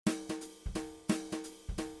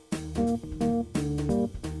Scumber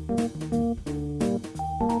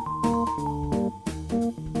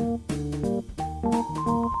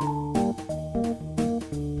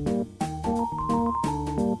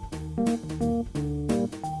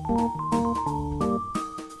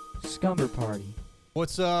Party.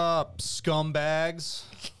 What's up, scumbags?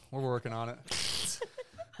 We're working on it.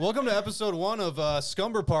 Welcome to episode 1 of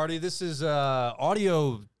Scumber Party. This is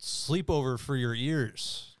audio sleepover for your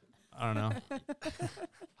ears. I don't know.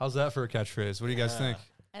 How's that for a catchphrase? What do you guys think?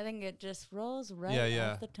 I think it just rolls right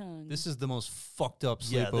off the tongue. This is the most fucked up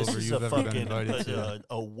sleepover this is you've a ever been invited to.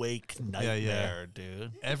 Awake nightmare,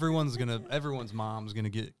 dude. Everyone's mom's gonna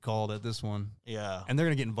get called at this one. Yeah. And they're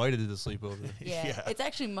gonna get invited to the sleepover. Yeah. It's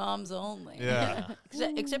actually moms only. Yeah.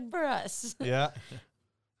 Except for us. Yeah.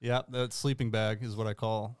 Yeah, that sleeping bag is what I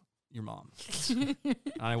call your mom.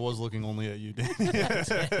 I was looking only at you, Dan.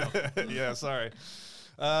 Yeah, sorry.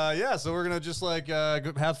 So we're going to just like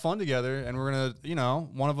have fun together, and we're going to,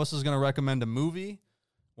 one of us is going to recommend a movie.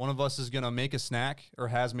 One of us is going to make a snack or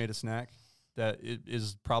has made a snack that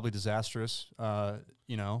is probably disastrous,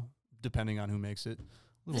 depending on who makes it.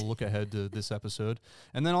 A little look ahead to this episode.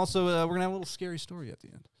 And then also we're going to have a little scary story at the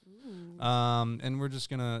end. And we're just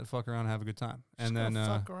gonna fuck around and have a good time. And then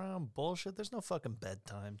fuck around bullshit. There's no fucking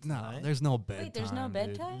bedtime tonight. No, there's no bedtime. Wait, there's no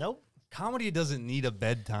bedtime? Nope. Comedy doesn't need a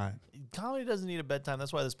bedtime. Comedy doesn't need a bedtime.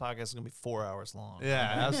 That's why this podcast is gonna be 4 hours long.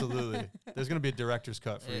 Yeah, absolutely. There's gonna be a director's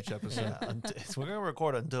cut for each episode. Yeah, we're gonna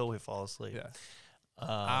record until we fall asleep. Yeah.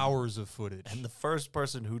 Hours of footage. And the first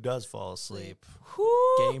person who does fall asleep,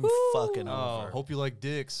 Woo-hoo. game fucking over. Oh, hope you like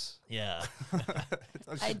dicks. Yeah.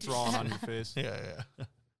 I drawn on your face. Yeah.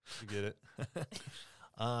 You get it.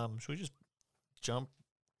 Should we just jump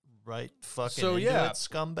right fucking into it,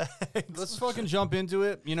 scumbags? Let's fucking jump into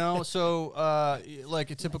it, So,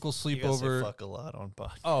 like a typical sleepover. You guys say fuck a lot on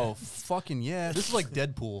podcast. Oh, fucking yeah. This is like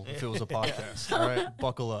Deadpool if it was a podcast. All right,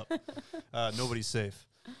 buckle up. Nobody's safe.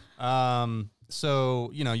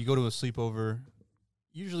 So, you go to a sleepover.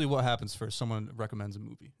 Usually what happens first, someone recommends a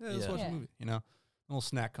movie. Yeah, let's watch a movie, A little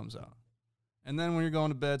snack comes out. And then when you're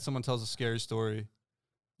going to bed, someone tells a scary story.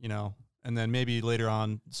 And then maybe later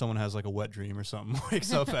on, someone has like a wet dream or something,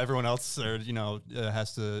 wakes up, everyone else, or,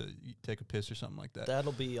 has to take a piss or something like that.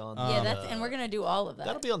 That'll be on. And we're going to do all of that.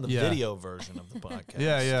 That'll be on the video version of the podcast.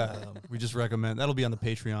 Yeah. We just recommend, that'll be on the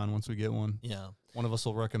Patreon once we get one. Yeah. One of us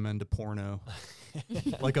will recommend a porno,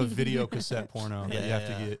 like a video cassette porno that you have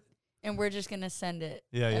to get. And we're just going to send it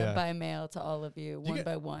by mail to all of you, one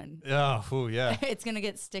by one. Oh, yeah. It's going to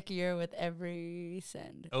get stickier with every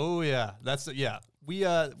send. Oh, yeah.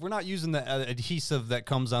 We're not using the adhesive that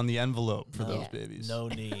comes on the envelope for those babies. No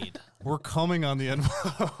need. We're coming on the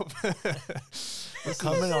envelope. We're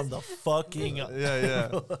coming on the fucking...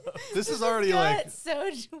 Yeah. This is already like... so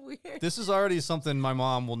weird. This is already something my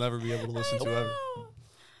mom will never be able to listen to ever.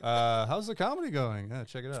 How's the comedy going? Yeah,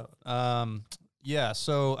 check it out. Yeah,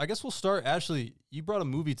 so I guess we'll start. Ashley, you brought a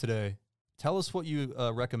movie today. Tell us what you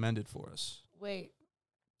recommended for us. Wait.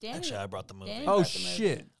 Danny, actually, I brought the movie. Oh,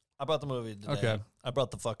 shit. I brought the movie today. Okay. I brought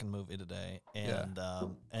the fucking movie today. And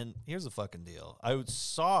and here's the fucking deal. I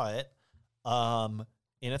saw it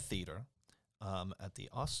in a theater at the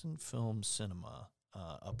Austin Film Cinema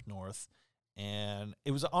up north. And it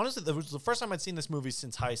was honestly, it was the first time I'd seen this movie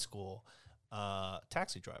since high school,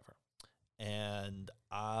 Taxi Driver. And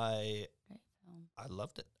I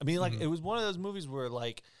loved it. I mean, like, it was one of those movies where,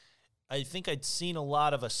 like, I think I'd seen a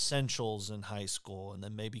lot of essentials in high school and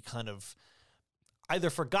then maybe kind of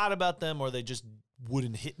either forgot about them or they just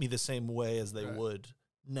wouldn't hit me the same way as they would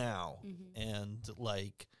now. And,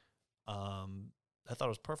 like, I thought it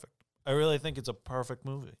was perfect. I really think it's a perfect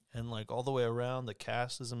movie. And, like, all the way around, the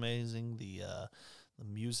cast is amazing. The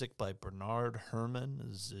music by Bernard Herrmann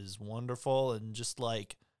is wonderful. And just,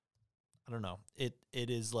 like, I don't know. It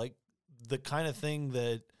is, like, the kind of thing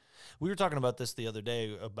that we were talking about this the other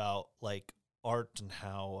day about, like, art and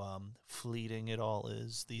how fleeting it all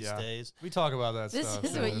is these days. We talk about that this stuff.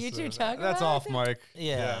 This is what you two talk about? That's off mic.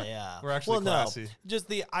 Yeah. We're actually classy. No, just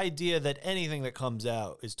the idea that anything that comes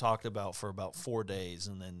out is talked about for about 4 days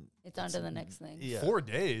and then it's on to the next thing. Yeah. 4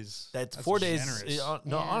 days? That's 4 days. Generous.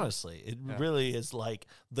 Honestly, it really is like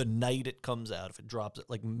the night it comes out. If it drops at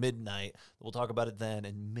like midnight, we'll talk about it then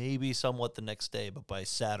and maybe somewhat the next day, but by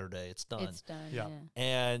Saturday, it's done. It's done, yeah.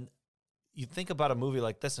 And you think about a movie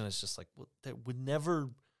like this and it's just like, well,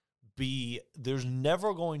 there's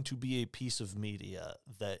never going to be a piece of media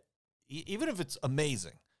that, even if it's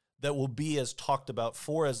amazing, that will be as talked about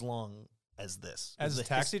for as long as this. As a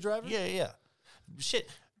Taxi Driver? Yeah. Shit.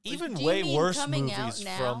 Even Do you way mean worse coming movies out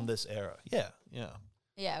now? from this era. Yeah.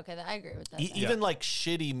 Yeah, okay, I agree with that. Even like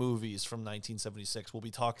shitty movies from 1976 will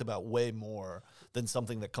be talked about way more than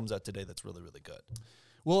something that comes out today that's really, really good.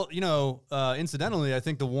 Well, incidentally, I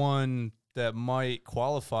think the one that might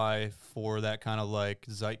qualify for that kind of like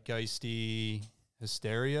zeitgeisty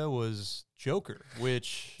hysteria was Joker,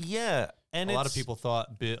 which and a lot of people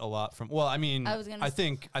thought bit a lot from. Well, I mean, I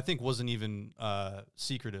think wasn't even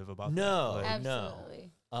secretive about that. Like,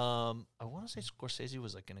 absolutely. No. I want to say Scorsese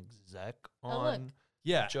was like an exec on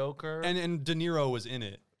Joker, and De Niro was in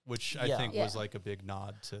it, which I think was like a big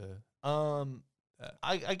nod to.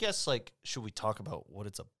 I guess like should we talk about what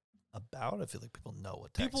it's about? I feel like people know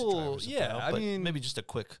what Taxi Driver's about. I mean, maybe just a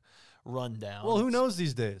quick rundown. Well, who knows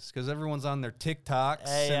these days? Because everyone's on their TikToks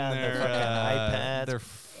and their iPads, their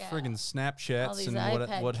friggin' Snapchats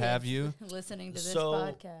and what have you. Listening to this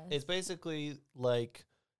podcast. It's basically like,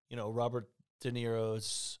 Robert De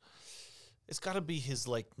Niro's. It's got to be his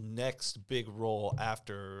like next big role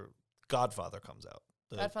after Godfather comes out.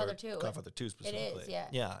 Godfather 2. Godfather 2 specifically. It is, yeah.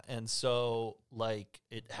 Yeah, and so like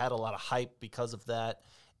it had a lot of hype because of that,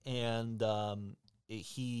 and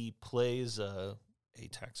he plays a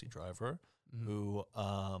taxi driver who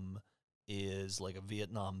is like a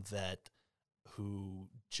Vietnam vet who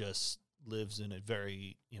just lives in a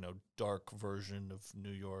very, dark version of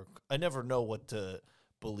New York. I never know what to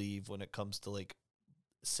believe when it comes to like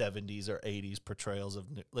 70s or 80s portrayals of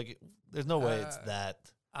there's no way it's that.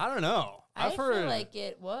 I don't know. I feel like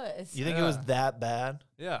it was. You think it was that bad?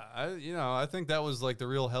 Yeah, I think that was like the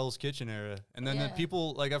real Hell's Kitchen era. And then the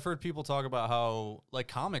people, like I've heard people talk about how like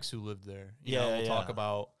comics who lived there, will talk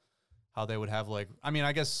about how they would have like, I mean,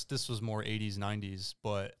 I guess this was more 80s, 90s,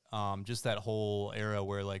 but just that whole era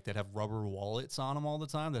where like they'd have rubber wallets on them all the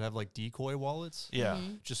time. They'd have like decoy wallets. Yeah.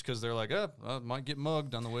 Just because they're like, might get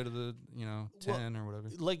mugged on the way to the, 10 or whatever.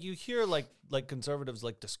 Like you hear like conservatives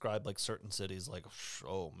like describe like certain cities like,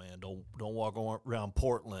 oh man, don't walk around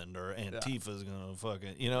Portland or Antifa's gonna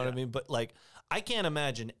fucking, you know what I mean? But like, I can't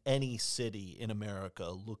imagine any city in America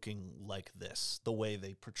looking like this, the way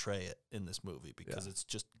they portray it in this movie, because it's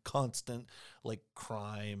just constant like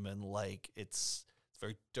crime and like it's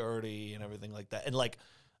very dirty and everything like that. And like,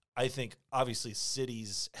 I think obviously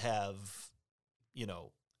cities have,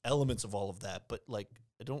 elements of all of that, but like,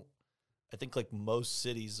 I think like most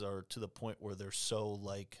cities are to the point where they're so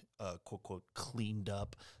like, quote, quote, cleaned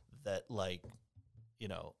up that like,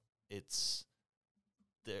 it's,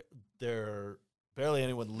 they're barely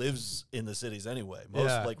anyone lives in the cities anyway.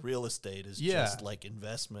 Most like real estate is just like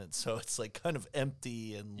investment. So it's like kind of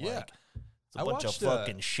empty and like it's a bunch of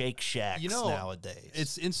fucking Shake Shacks nowadays.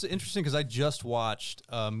 It's interesting because I just watched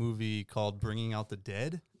a movie called Bringing Out the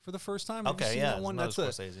Dead for the first time. Have you seen that one? That's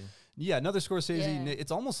Scorsese. Another Scorsese. Yeah.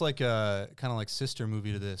 It's almost like a kind of like sister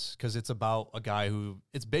movie to this because it's about a guy who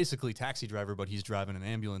it's basically Taxi Driver, but he's driving an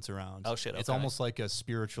ambulance around. Oh shit! It's almost like a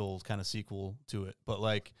spiritual kind of sequel to it, but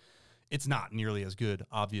like it's not nearly as good,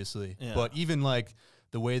 obviously. Yeah. But even like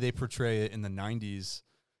the way they portray it in the 90s,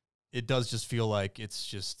 it does just feel like it's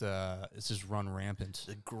just run rampant.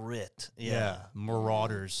 The grit,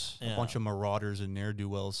 marauders, a bunch of marauders and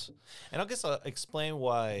ne'er-do-wells. And I guess I'll explain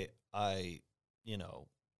why I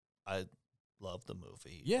love the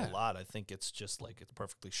movie a lot. I think it's just like it's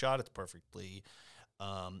perfectly shot, it's perfectly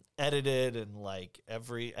edited, and like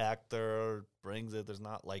every actor brings it. There's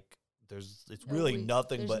not like it's really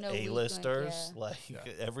nothing but A-listers.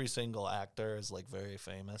 Every single actor is like very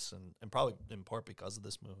famous and probably in part because of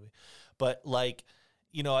this movie. But like,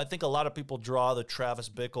 I think a lot of people draw the Travis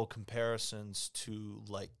Bickle comparisons to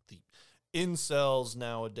like the incels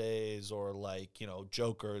nowadays, or like,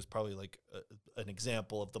 Joker is probably like an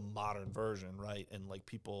example of the modern version, right? And like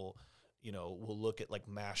people, will look at like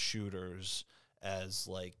mass shooters as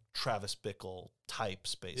like Travis Bickle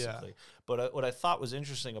types, basically. Yeah. But what I thought was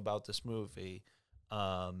interesting about this movie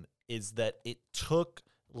is that it took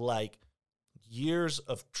like years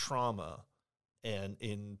of trauma and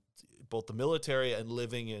in both the military and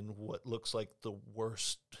living in what looks like the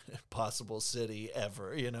worst possible city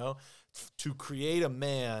ever, to create a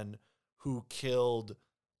man who killed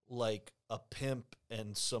like a pimp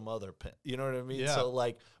and some other pimp. You know what I mean? Yeah. So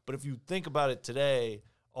like, but if you think about it today,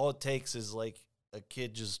 all it takes is like a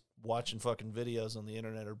kid just watching fucking videos on the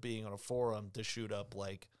internet or being on a forum to shoot up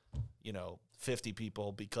like, 50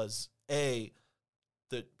 people because A,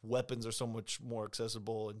 the weapons are so much more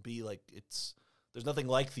accessible, and B, like there's nothing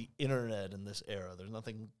like the internet in this era. There's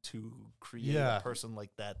nothing to create a person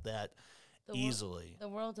like that easily. The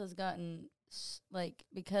world has gotten like,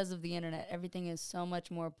 because of the internet, everything is so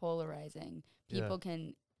much more polarizing. People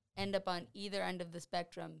can end up on either end of the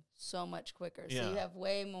spectrum so much quicker. So you have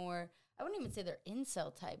way more, I wouldn't even say they're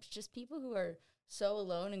incel types, just people who are so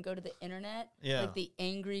alone and go to the internet, Yeah. like the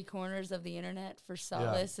angry corners of the internet for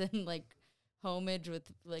solace and like homage with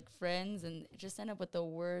like friends, and just end up with the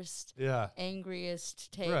worst,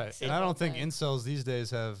 angriest takes. Right. And I don't think incels these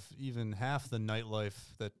days have even half the nightlife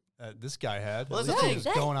that this guy had. Well, At that's least the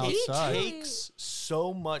he was going outside. It takes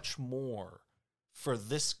so much more for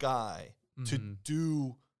this guy to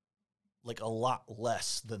do like a lot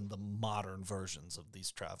less than the modern versions of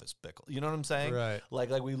these Travis Bickle. You know what I'm saying? Right.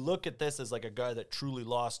 Like we look at this as like a guy that truly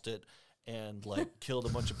lost it and like killed a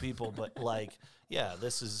bunch of people, but like, yeah,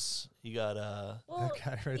 this is, you got that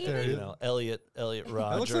guy right there. you know, Elliot Rodger.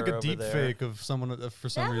 That looks like a deep there. fake of someone for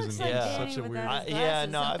some That reason. looks like Yeah. Danny Such a weird. without his Yeah,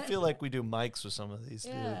 no, I glasses. feel like we do mics with some of these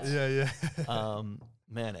Yeah. dudes. Yeah.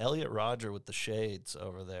 Man, Elliot Rodger with the shades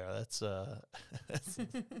over there. That's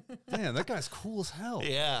Damn, that guy's cool as hell.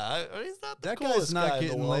 yeah. He's not the That coolest guy's not guy in the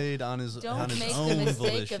getting world. laid on his Don't make own the mistake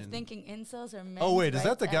volition. of thinking incels are men. Oh wait, is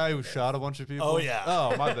that the guy who shot a bunch of people? Oh, yeah.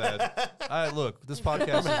 Oh my bad. Look, this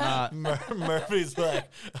podcast is not Murphy's like,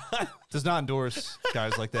 does not endorse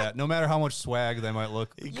guys like that. No matter how much swag they might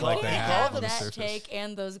look You like can't they have have on the that surface. take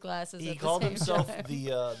and those glasses. he at the called same himself time.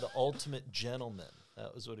 the ultimate gentleman.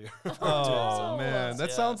 That was what he referred to. Oh No. man, that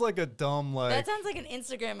Yeah. sounds like a dumb like. That sounds like an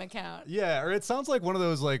Instagram account. Yeah, or it sounds like one of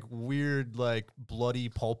those like weird, like bloody,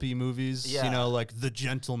 pulpy movies. Yeah. You know, like The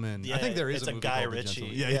Gentleman. I think there is it's a a movie Guy called The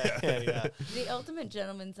Ritchie. Gentleman. Yeah. The Ultimate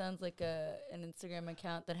Gentleman sounds like an Instagram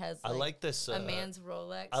account that has I like, like this. a man's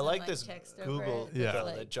Rolex. I and, like this text over Google it. Yeah. photo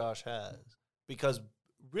Like, that Josh has, because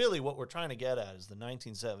really what we're trying to get at is the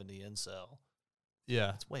 1970 incel.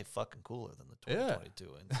 Yeah. It's way fucking cooler than the Yeah.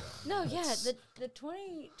 2022 incel. no, yeah, It's- the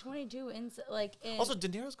 2022 like in, also, De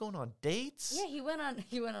Niro's going on dates. yeah, he went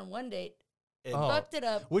on one date, And Oh. fucked it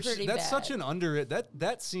up Which pretty that's bad. such an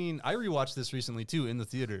that scene. I rewatched this recently too in the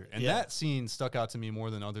theater, and Yeah. that scene stuck out to me more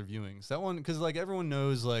than other viewings. That one, because like everyone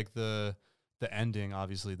knows like the ending,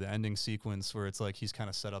 obviously the ending sequence where it's like he's kind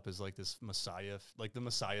of set up as like this messiah, like the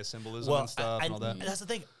messiah symbolism and stuff and all that. and that's the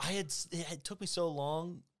thing. It took me so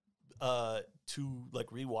long to like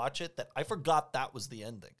rewatch it that I forgot that was the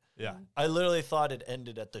ending. Yeah, I literally thought it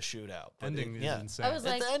ended at the shootout. but ending it, is insane. I was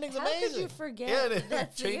like, the ending's how amazing. could you forget? Yeah, it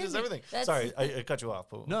That's the changes ending? everything. That's- Sorry, I cut you off.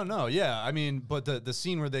 But No, yeah. I mean, but the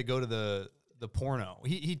scene where they go to the porno,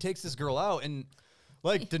 he takes this girl out, and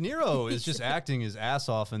like De Niro is just acting his ass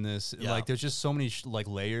off in this. Yeah. Like, there's just so many like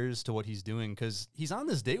layers to what he's doing because he's on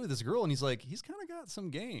this date with this girl, and he's kind of got some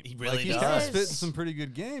game. He really like, he's does. kind of spitting some pretty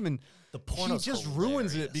good game, and the he porno's just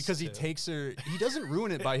ruins it hilarious, because he too. takes. takes her. He doesn't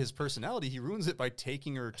ruin it by his personality. He ruins it by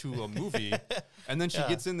taking her to a movie, and then she Yeah.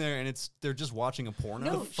 gets in there, and they're just watching a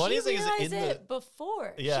porno. No, funniest she thing is realized in it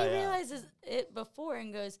before. Yeah, she yeah. realizes it before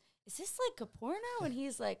and goes, "Is this like a porno?" And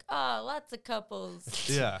he's like, "Oh, lots of couples.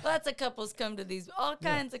 Yeah. lots of couples come to these. All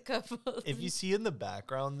kinds of couples." If you see in the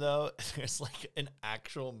background though, there's like an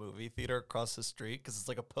actual movie theater across the street because it's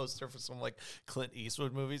like a poster for some like Clint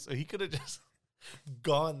Eastwood movie. So he could have just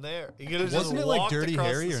gone there. He could have just Wasn't it like walked Dirty across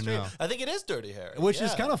Harry the or street. no? I think it is Dirty Harry, Which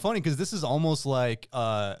is yeah. kind of funny because this is almost like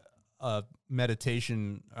a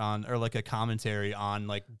meditation on, or like a commentary on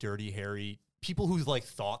like Dirty Harry. People who like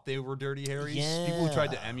thought they were Dirty Harrys. People who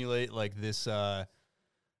tried to Yeah. emulate like this.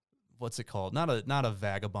 What's it called? Not a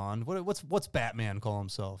vagabond. What's Batman call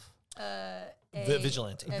himself?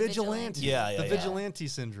 Vigilante. a Vigilante. Yeah, The yeah. vigilante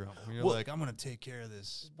syndrome. Where you're Well- like, I'm gonna take care of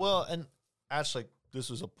this. Well, and actually, this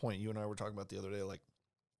was a point you and I were talking about the other day. Like,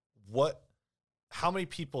 how many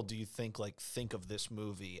people do you think of this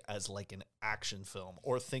movie as like an action film,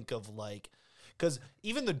 or think of like, because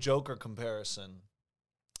even the Joker comparison,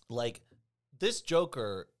 like this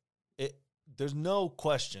Joker, there's no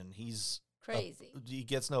question he's Crazy. he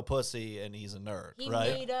gets no pussy and he's a nerd, He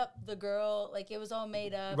right? made up the girl, like it was all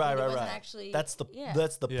made up. Right, and it right, wasn't right. Actually, That's the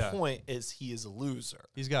Yeah. point. Is he is a loser,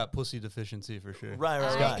 He's got pussy deficiency for sure. right?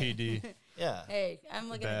 He's Right, got right. PD. Yeah. Hey, I'm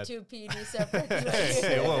looking Bad. at two PD separate.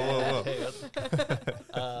 Hey, whoa. Hey,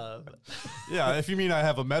 Yeah, if you mean I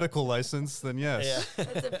have a medical license, then yes. yeah.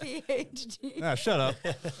 That's a PhD. Nah, shut up.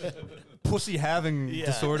 Pussy having Yeah.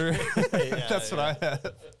 disorder. Yeah, That's what I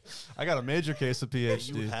have. I got a major case of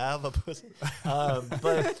PhD. You have a pussy.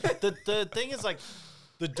 But the thing is, like,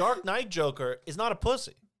 the Dark Knight Joker is not a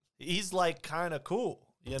pussy. He's like kind of cool,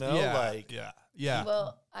 you know? yeah.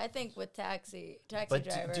 Well, I think with Taxi But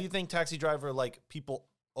Driver. do you think Taxi Driver, like, people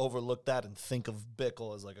overlook that and think of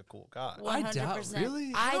Bickle as like a cool guy? 100%.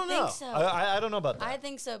 really? I don't think know. so. I don't know about that. I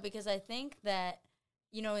think so because I think that,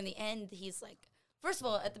 in the end, he's like, first of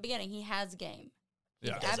all, at the beginning, he has game. He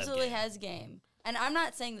Yeah. He does have absolutely game. has game. And I'm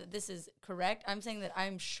not saying that this is correct. I'm saying that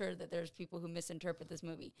I'm sure that there's people who misinterpret this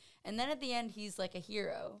movie. And then at the end, he's like a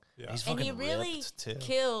hero. Yeah. He's And he fucking really ripped, too.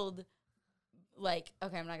 killed like,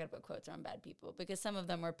 okay, I'm not gonna put quotes on bad people because some of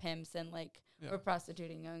them were pimps and like were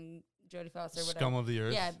prostituting young Jodie Foster, whatever. Scum of the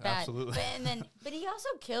earth. Yeah, bad. Absolutely. But he also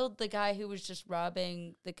killed the guy who was just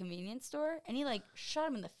robbing the convenience store, and he like shot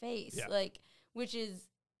him in the face, like, which is,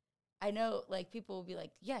 I know, like people will be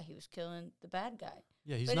like, yeah, he was killing the bad guy.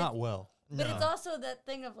 Yeah, he's But not well. But it's also that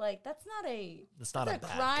thing of like that's not a a bad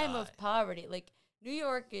crime guy. of poverty. Like New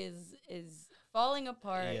York is falling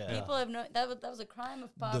apart. Yeah. People have no that was a crime of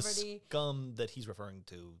The poverty. scum that he's referring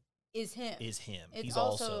to Is him. is him. It's He's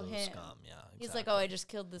also also him. scum. Yeah, He's like, oh, I just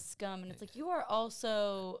killed the scum, and it's like you are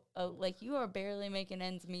also like you are barely making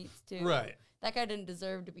ends meet too. Right. That guy didn't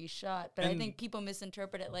deserve to be shot, but I And- think people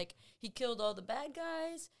misinterpret it like he killed all the bad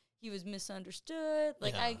guys. He was misunderstood.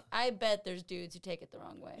 Like Yeah. I bet there's dudes who take it the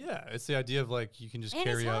wrong way. Yeah, it's the idea of like you can just And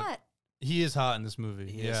carry he's out. hot. He is hot in this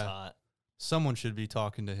movie. he is hot. Someone should be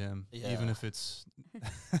talking to him, even Yeah. if it's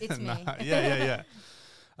It's me. not- yeah.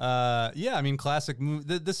 I mean, classic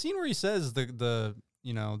movie. The scene where he says the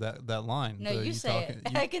you know that line. No, you say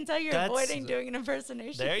it. You I can tell you're That's- avoiding doing an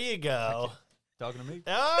impersonation. There you go. talking to me?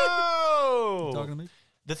 Oh, Talking to me?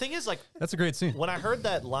 the thing is, like, That's a great scene. when I heard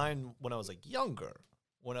that line when I was like younger,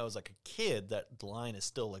 when I was like a kid, that line is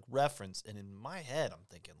still like referenced, and in my head, I'm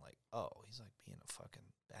thinking like, oh, he's like being a fucking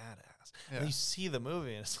badass. Yeah. And you see the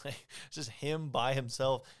movie, and it's like it's just him by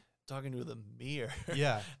himself talking to the mirror.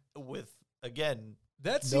 Yeah. with again.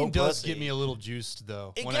 That No scene does pussy. get me a little juiced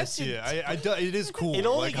though It when I gets see you it. It is cool. It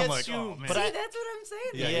only like, I'm gets like, you- oh, man. but See, I- that's what I'm saying.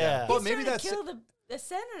 Yeah, though. yeah. But He's maybe trying to that's- kill the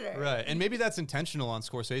senator. Right, and maybe that's intentional on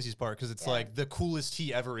Scorsese's part because it's Yeah. like the coolest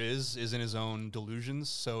he ever is in his own delusions.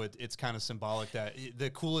 So it's kind of symbolic that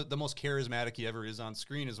the most charismatic he ever is on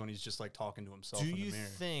screen is when he's just like talking to himself Do in the you mirror.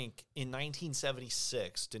 think in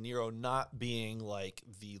 1976, De Niro not being like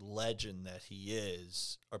the legend that he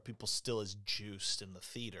is, are people still as juiced in the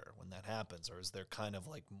theater when that happens, or is there kind of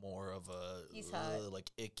like more of a He's hot. like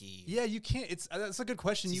icky? Yeah, you can't. That's a good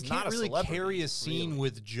question. You He's can't not a really celebrity, carry a scene really.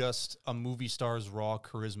 with just a movie star's raw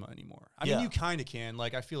charisma anymore. I mean, Yeah. you kind of can.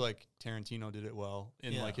 Like, I feel like Tarantino did it well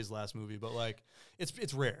in Yeah. like his last movie, but like,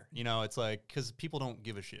 it's rare. You know, it's like because people don't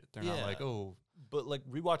give a shit. They're not Yeah. like, oh, But like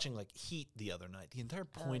rewatching like Heat the other night, the entire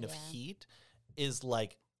point of yeah. Heat is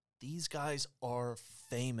like these guys are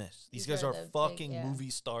famous. These These guys are are the big- fucking yeah.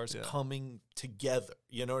 movie stars Yeah. coming together.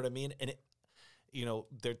 You know what I mean? And it, you know,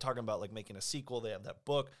 they're talking about like making a sequel. They have that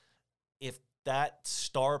book. If that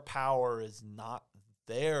star power is not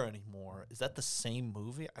there anymore, is that the same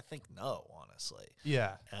movie? I think no, honestly.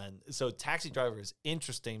 yeah, And so Taxi Driver is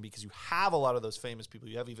interesting because you have a lot of those famous people.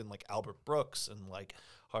 You have even like Albert Brooks and like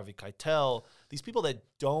Harvey Keitel, these people that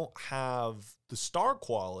don't have the star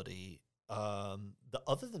quality. The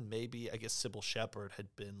other than maybe I guess Sybil Shepherd had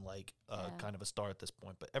been like Yeah. kind of a star at this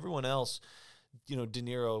point, but everyone else, you know, De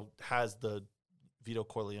Niro has the Vito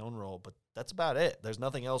Corleone role, but that's about it. There's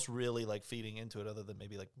nothing else really like feeding into it other than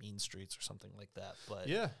maybe like Mean Streets or something like that. But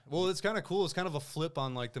yeah. Well, it's kind of cool. It's kind of a flip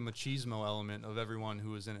on like the machismo element of everyone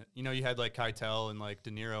who was in it. You know, you had like Keitel and like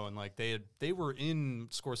De Niro, and like they were in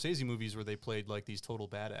Scorsese movies where they played like these total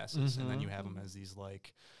badasses, and then you have them as these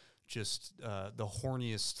like just the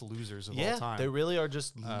horniest losers of all time. they really are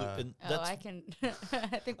just. Uh, Oh, I can.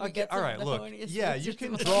 I think we Okay, get all some right, of the look. horniest Yeah, losers you can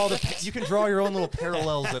in the draw world. you can draw your own little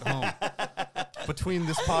parallels at home between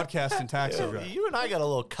this podcast and Taxi Driver. you and I got a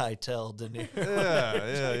little Keitel De Niro.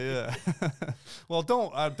 Yeah. Well,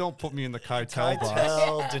 don't put me in the Keitel box.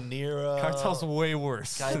 Keitel, De Niro. Keitel's way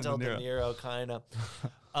worse. than Keitel, De De Niro. Niro, kind of.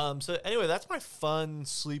 So anyway, that's my fun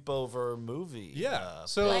sleepover movie. Yeah.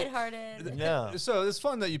 So Lighthearted. Yeah. So it's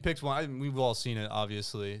fun that you picked one. We've all seen it,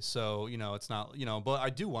 obviously. So it's not but I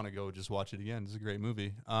do want to go just watch it again. It's a great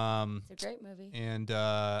movie. It's a great movie. And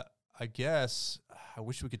I guess I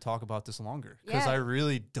wish we could talk about this longer because Yeah. I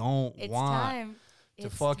really don't It's want time. to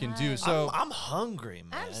It's fucking do time. so. I'm hungry,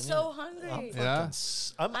 man. I'm so hungry. I'm Yeah?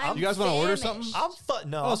 fucking I'm I'm You guys wanna order famished. something?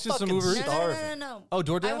 no, Oh, I'm it's just some fucking Uber Eats? starving. No. Oh,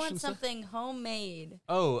 DoorDash I want and stuff? something homemade.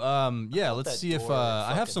 Oh, yeah. want Let's that see if Door I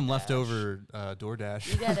have fucking some Dash. leftover You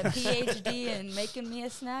DoorDash. got a PhD in making me a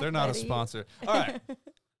snack. They're not a buddy. sponsor. All right.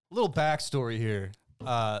 Little backstory here.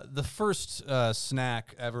 The first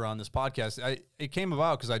snack ever on this podcast, it came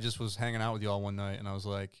about because I just was hanging out with y'all one night, and I was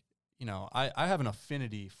like, I have an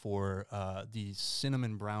affinity for the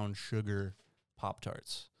cinnamon brown sugar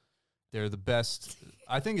Pop-Tarts. They're the best.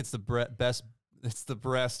 I think it's the best. It's the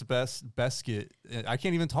best get. I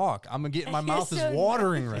can't even talk. I'm gonna get my mouth So is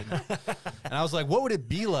watering right now. And I was like, what would it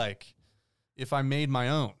be like if I made my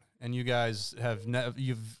own? And you guys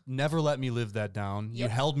you've never let me live that down. You Yep.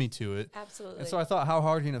 held me to it. Absolutely. And so I thought, how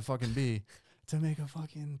hard can it fucking be to make a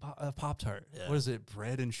fucking Pop-Tart? Yeah. What is it?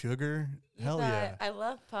 Bread and sugar? You Hell thought, yeah. I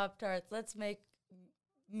love Pop-Tarts. Let's make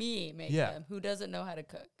me make Yeah. them, who doesn't know how to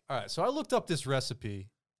cook. All right, so I looked up this recipe.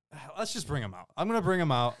 Let's just bring them out. I'm gonna bring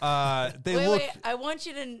them out. They Wait, look. I want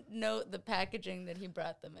you to note the packaging that he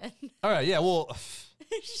brought them in. All right, yeah. Well,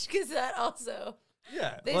 Because that also,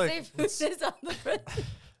 yeah. they say food is on the front.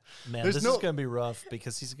 Man, There's this no- is gonna be rough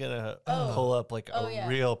because he's gonna Oh. pull up like Oh, a yeah.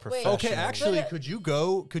 real Wait. professional. Okay, actually, But-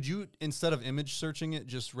 could you instead of image searching it,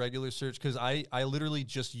 just regular search? Because I literally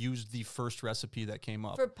just used the first recipe that came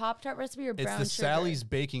up. For Pop-Tart recipe or It's brown the sugar? Sally's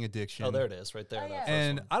Baking Addiction. Oh, there it is, right there. Oh, that yeah. first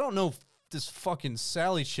And one. I don't know if this fucking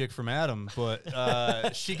Sally chick from Adam,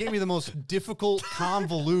 but she gave me the most difficult,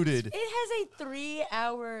 convoluted. It has a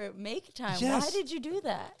 3-hour make time. Why Yes. did you do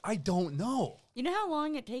that? I don't know. You know how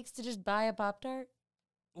long it takes to just buy a Pop-Tart?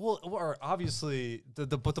 Well, or obviously, but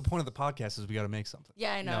the point of the podcast is we got to make something.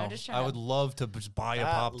 Yeah, I know. You I'm just trying I to. would love to just buy a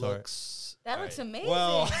Pop Tart. That looks amazing.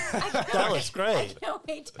 Well- That looks great. I can't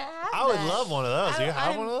wait to have I would that. love one of those. Do you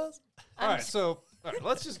have I'm- one of those? All right, so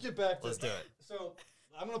let's just get back to Let's do it. So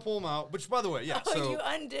I'm gonna pull them out. Which, by the way, yeah. Oh, so you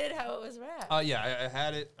undid how it was wrapped. yeah, I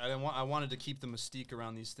had it. I wanted to keep the mystique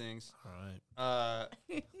around these things. All right.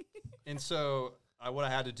 And so what I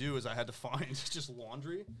had to do is I had to find just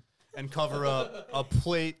laundry and cover up a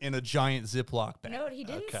plate in a giant Ziploc bag. No, he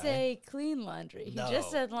didn't Okay. say clean laundry. He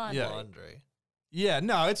just said laundry. Yeah. Laundry. Yeah,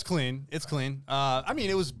 no, it's clean. It's clean. I mean,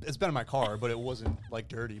 it's been in my car, but it wasn't like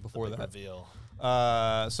dirty before Big that. reveal.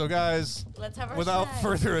 So guys, Let's have our without snack.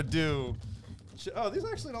 further ado, oh, these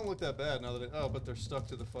actually don't look that bad now that but they're stuck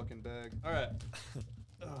to the fucking bag. All right.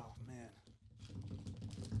 Oh man.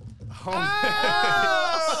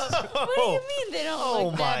 What do you mean they don't Oh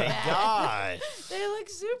look my that bad? god! They look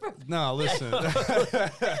super. No, listen. What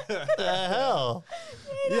the hell?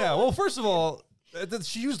 Yeah, well, first of all,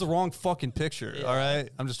 she used the wrong fucking picture. Yeah. All right,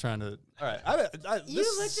 I'm just trying to. All right, You this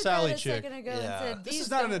looked at Sally that a chick. second ago Yeah. and said, This "These is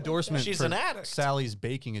not an don't look endorsement. She's for an addict. Sally's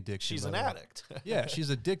baking addiction. She's by an the way. addict. Yeah, she's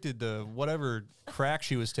addicted to whatever crack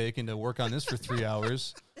she was taking to work on this for 3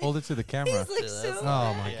 hours. Hold it to the camera. These look so Oh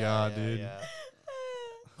bad. my god, dude! Yeah.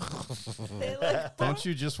 They look Don't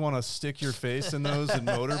you just want to stick your face in those and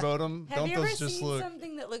motorboat them? Have Don't you ever those just seen look?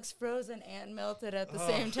 something that looks frozen and melted at the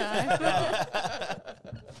same time?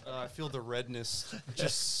 I feel the redness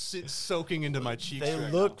just soaking into my cheeks. They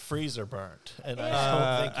right look freezer burnt, and Uh,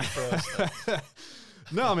 I don't think you froze them.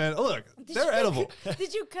 now. No, man. Look, Did they're you- edible.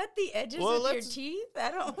 Did you cut the edges Well, with your let's- teeth? I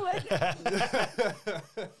don't what.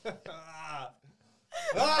 Ah!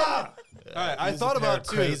 All right, I Use thought a pair about of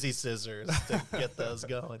two. crazy scissors to get those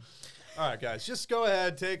going. All right, guys, just go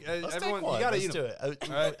ahead. Take Let's everyone. take one. You gotta Let's eat do them. it.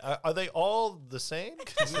 right. Are they all the same?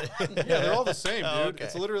 Yeah, they're all the same, dude. Oh, okay.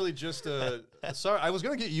 It's literally just a. Sorry, I was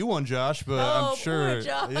gonna get you one, Josh, but Oh, I'm poor sure.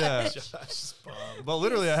 Josh. Yeah, Josh's bum. but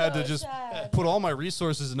literally, I had to So just sad. put all my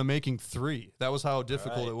resources into making 3. That was how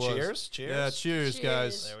difficult All it right, was. Cheers. Cheers. Yeah, cheers,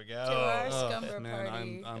 guys. There we To our go. scumber Man,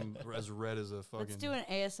 party. I'm as red as a fucking. Let's do an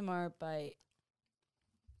ASMR bite.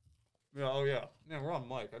 Yeah, oh yeah. Man, we're on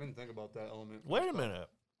mic. I didn't think about that element. Wait a minute.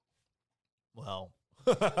 Well,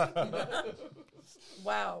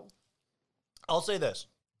 Wow. I'll say this.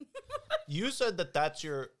 You said that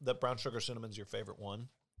that brown sugar cinnamon's your favorite one.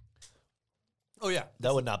 Oh yeah.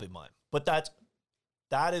 That would not be mine. But that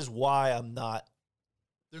is why I'm not.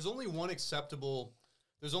 There's only one acceptable.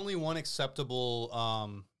 There's only one acceptable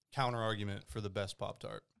counter argument for the best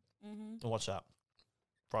Pop-Tart. Mm-hmm. What's that?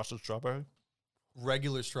 Frosted strawberry?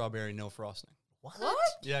 Regular strawberry, no frosting. What?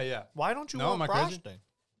 Yeah, yeah. Why don't you No, want am I crazy? frosting?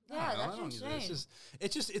 Yeah, I that's don't use it.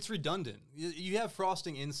 insane. It's redundant. You have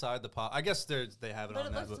frosting inside the pop. I guess they have it But on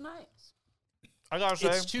it that, looks but nice. I gotta say,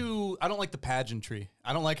 it's too. I don't like the pageantry.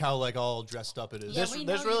 I don't like how like all dressed up it is. Yeah, This- we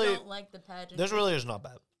this know really- you don't like the pageant. this really is not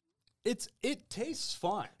bad. It tastes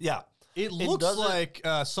fine. Yeah. It looks doesn't- like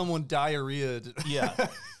someone diarrheaed. Yeah.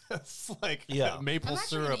 It's like Yeah. maple I'm actually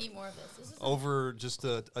syrup gonna eat more of this. This is over just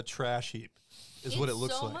a trash heap. Is what it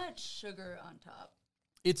looks so like. much sugar on top.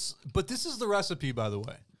 But this is the recipe, by the way.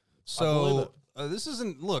 believe So it. this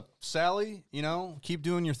isn't. Look, Sally, keep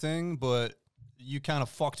doing your thing, but you kind of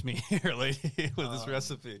fucked me here, lady, with this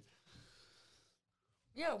recipe.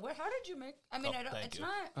 Yeah, how did you make? I mean, Oh, I don't. thank It's you.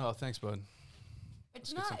 not. Oh, thanks, bud.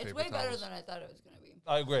 It's Let's get some not. It's paper way better towels. than I thought it was gonna be.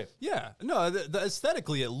 I agree. Yeah, no, the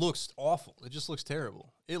aesthetically it looks awful. It just looks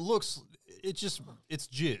terrible. It's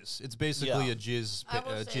jizz. It's basically Yeah. a jizz I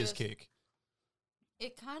will say jizz this. cake.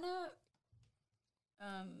 It kind of,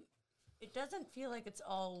 it doesn't feel like it's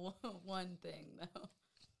all one thing though.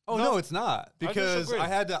 Oh No, no, it's not because disagree. I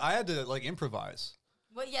had to like improvise.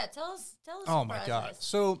 Well, yeah. Tell us. Oh my surprise god. us.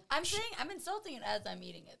 So I'm saying I'm insulting it as I'm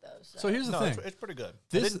eating it though. so here's the No, thing. it's pretty good.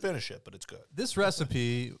 This- I didn't finish it, but it's good. This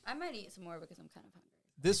recipe I might eat some more because I'm kind of hungry.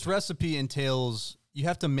 this recipe entails you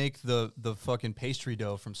have to make the fucking pastry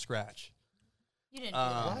dough from scratch. You didn't do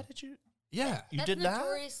that. Why did you? Yeah. You That's did that?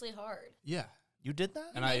 notoriously hard. Yeah. You did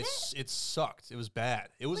that? And it sucked. It was bad.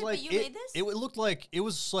 It was Wait, like but you made this? It looked like it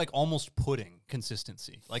was like almost pudding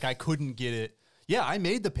consistency. Like I couldn't get it. Yeah, I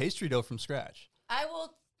made the pastry dough from scratch. I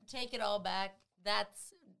will take it all back.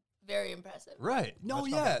 That's very impressive. Right. No,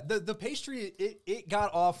 yeah. The pastry it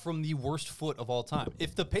got off from the worst foot of all time.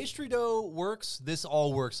 If the pastry dough works, this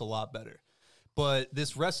all works a lot better. But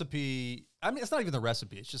this recipe, I mean, it's not even the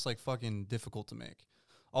recipe. It's just like fucking difficult to make.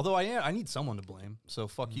 Although I need someone to blame. So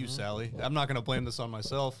fuck you, Sally. I'm not going to blame this on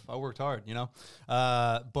myself. I worked hard, you know?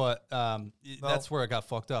 That's where I got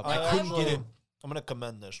fucked up. I couldn't get it. I'm going to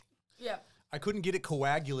commend this. Yeah. I couldn't get it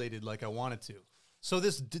coagulated like I wanted to. So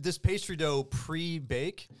this pastry dough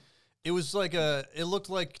pre-bake, it was like it looked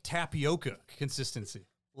like tapioca consistency.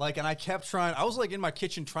 Like, and I kept trying. I was like in my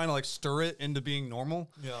kitchen trying to like stir it into being normal.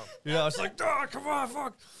 Yeah. You know, I was like, oh, come on,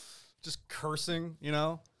 fuck. Just cursing, you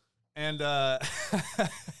know? And,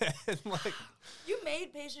 and like, You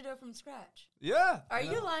made pastry dough from scratch. yeah. Are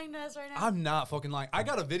you lying to us right now? I'm not fucking lying. I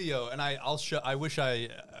got a video, and I'll show. I wish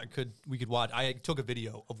we could watch. I took a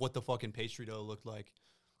video of what the fucking pastry dough looked like,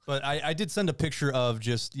 but I did send a picture of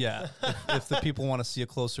just if the people want to see a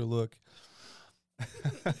closer look.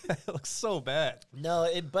 It looks so bad. No,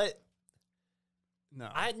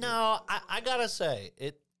 No, I gotta say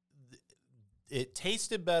it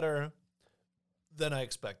tasted better than I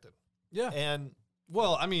expected. yeah. And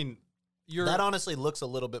Well, I mean, that honestly looks a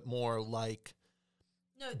little bit more like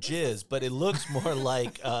No, this jizz, is- but it looks more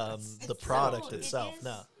like the it's product so- it itself. is-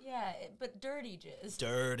 No, Yeah, but dirty jizz.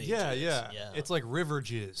 dirty. yeah, jizz. yeah, It's like river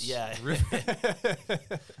jizz. Yeah.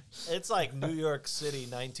 It's like New York City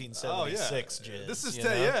 1976 jizz. This is you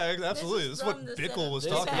know? yeah, absolutely. This is from what the Bickle cinema. was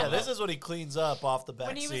This, talking yeah, about. this is what he cleans up off the back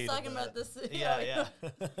When he was seat of talking about this. Yeah.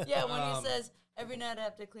 Yeah, when he says, every night I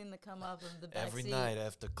have to clean the cum off of the back Every seat. night I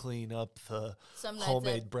have to clean up the Some nights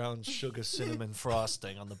homemade brown sugar cinnamon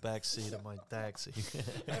frosting on the back seat of my taxi.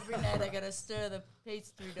 Every night I gotta stir the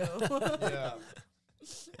pastry dough. Yeah.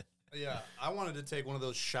 Yeah, I wanted to take one of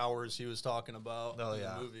those showers he was talking about Oh, in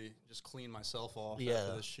yeah. the movie. Just clean myself off Yeah.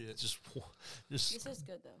 after this shit. just This is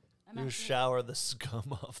good though. I'm you actually- shower the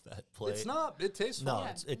scum off that plate. It's not. It tastes No, fine.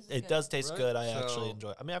 Yeah, it's, this it, is it good. does taste Right? good. I So- actually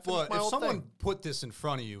enjoy it. I mean, I But finished my if whole someone thing. put this in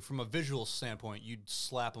front of you from a visual standpoint, you'd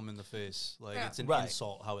slap them in the face. Like Yeah. it's an Right.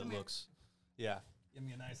 insult how it Come here. looks. Yeah. Give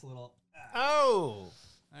me a nice little. Oh,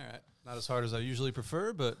 All right. Not as hard as I usually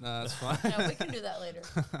prefer, but that's fine. No, we can do that later.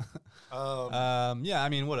 Yeah, I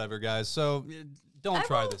mean, whatever, guys. So don't I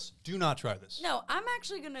try will- this. Do not try this. No, I'm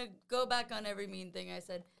actually gonna go back on every mean thing I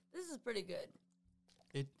said. This is pretty good.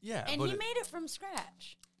 Yeah, And but he made it from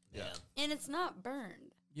scratch. yeah. And it's not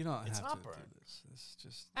burned. You don't It's have not to burned. do this. It's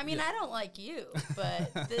just. I mean, yeah. I don't like you,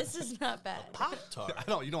 but this is not bad. Pop-Tart. I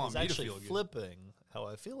don't. You don't want is me to actually feel good. flipping how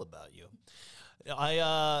I feel about you.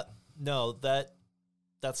 No,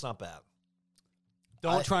 that's not bad.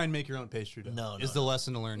 Don't try and make your own pastry dough. No, is no, the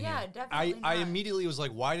lesson to learn Yeah, here. definitely I not. immediately was like,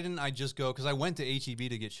 why didn't I just go? Because I went to HEB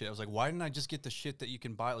to get shit. I was like, why didn't I just get the shit that you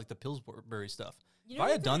can buy, like the Pillsbury stuff? You If know, I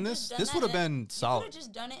you had could've done just this, this that would have and- been You solid. could have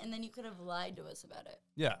just done it, and then you could have lied to us about it.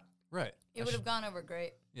 Yeah, right. It would have gone over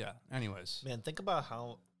great. Yeah. Anyways, Man, think about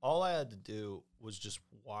how all I had to do was just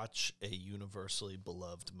watch a universally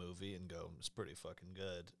beloved movie and go, it's pretty fucking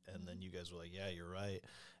good. And then you guys were like, yeah, you're right.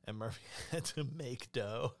 And Murphy had to make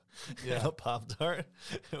dough Yeah. and a Pop-Tart.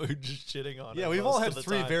 We were just shitting on it. yeah, we've all most had of the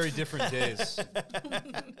 3 time. very different days.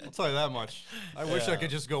 I'll tell you that much. I wish I Yeah. could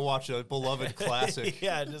just go watch a beloved classic.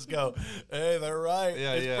 Yeah, just go, hey, they're right.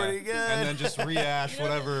 Yeah, it's yeah. pretty good. And then just rehash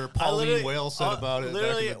whatever I Pauline literally- Whale said about it.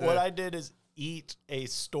 Literally, back in the what day. I did is eat a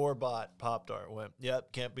store-bought Pop-Tart. Went,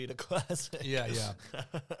 yep, can't beat a classic. Yeah, yeah.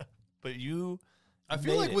 But you I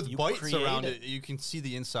feel made like it. with You bites around created- it, you can see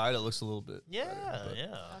the inside. It looks a little bit. Yeah, better, but,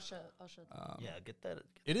 yeah. I'll show. Yeah, get that.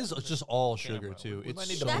 It is just all sugar camera. too. We might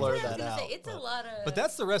need It's to That's blur what I was that gonna out, say. It's a but- lot of. But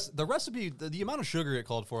that's the rest. The recipe, the amount of sugar it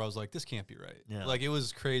called for, I was like, this can't be right. Yeah. Like it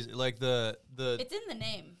was crazy. Like the It's in the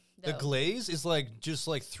name. the though. glaze is like just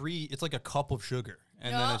like 3. It's like a cup of sugar,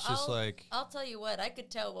 and No, then it's just I'll- like I'll tell you what. I could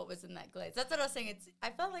tell what was in that glaze. That's what I was saying.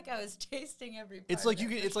 I felt like I was tasting every. Part it's like of you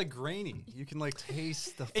it. can. It's like grainy. You can like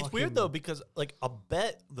taste the. It's weird though because like I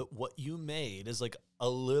bet that what you made is like a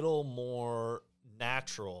little more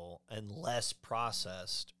natural and less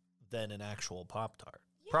processed than an actual Pop-Tart.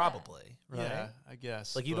 Yeah. Probably, right? Yeah, I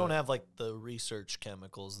guess. Like you but don't have like the research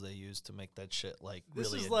chemicals they use to make that shit like This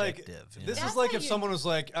really is addictive. like you this know? is That's like how if you- someone was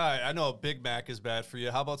like, all right, I know a Big Mac is bad for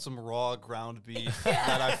you. How about some raw ground beef Yeah.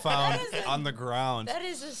 that I found That is a- on the ground? That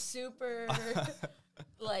is a super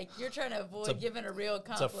like you're trying to avoid giving a real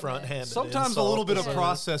compliment. It's a front-handed Sometimes a insult. little bit of Yeah.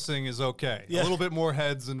 processing is okay. Yeah. A little bit more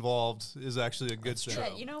heads involved is actually a good That's thing.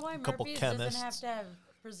 Yeah, you know why Couple Murphy's doesn't have chemists. to have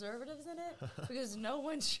preservatives in it? Because no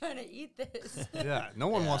one's trying to eat this. Yeah, no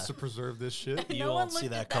one Yeah. wants to preserve this shit. You No one won't see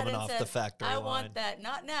looked that at coming and off said, the factory I line. want that,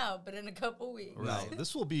 not now, but in a couple weeks. No, Right.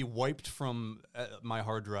 this will be wiped from my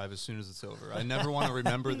hard drive as soon as it's over. I never want to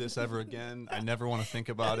remember this ever again. I never want to think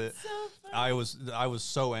about it. So funny. I was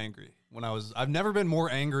so angry when I've never been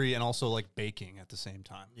more angry and also like baking at the same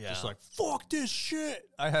time. Just Yeah. like fuck this shit.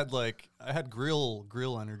 I had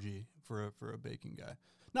grill energy for a baking guy.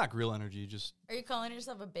 Not grill energy, just Are you calling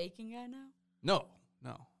yourself a baking guy now? no.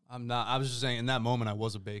 I'm not. I was just saying in that moment I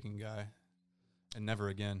was a baking guy. And never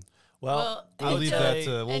again. Well, I We'll would leave say,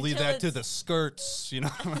 until that to the skirts, you know.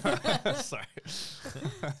 Sorry.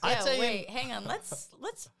 I'd Yeah, say wait, hang on. Let's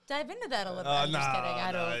dive into that a little bit. I'm just kidding.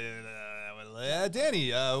 I don't.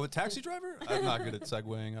 Danny, taxi driver? I'm not good at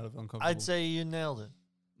segueing out of uncomfortable. I'd say you nailed it.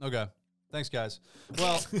 Okay. Thanks, guys.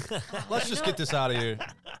 Well, let's just get this out of here.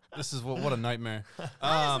 This is what a nightmare.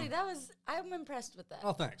 Honestly, I'm impressed with that.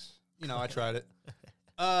 Oh, thanks. You know, I tried it.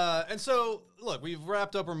 And so, look, we've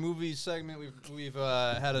wrapped up our movie segment. We've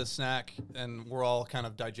had a snack, and we're all kind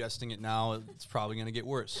of digesting it now. It's probably going to get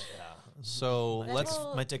worse. Yeah. So That let's.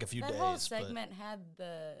 whole- might take a few that days, whole but- segment had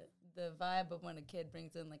the vibe of when a kid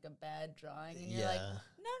brings in like a bad drawing, and you're like, Yeah.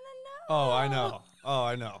 no. Oh,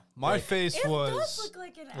 I know. My Like- face It was. does look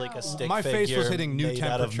like an Like owl. a stick My face was figure hitting new made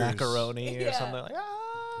out of temperatures. macaroni or Yeah. something like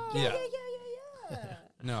ah. Yeah. Yeah.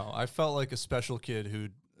 No, I felt like a special kid who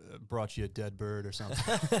brought you a dead bird or something.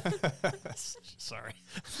 Sorry.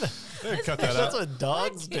 Cut that That's out. what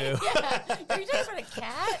dogs do. Yeah. Are you talking about a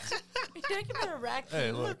cat? Are you talking about a raccoon?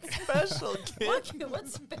 Hey, look. Special kids. What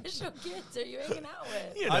special kids are you hanging out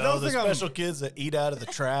with? You know, I don't the think I'm- special kids that eat out of the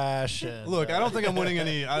trash. And, Look, I don't think I'm winning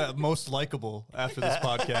any most likable after this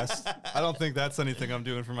podcast. I don't think that's anything I'm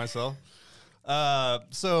doing for myself.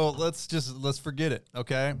 So let's forget it,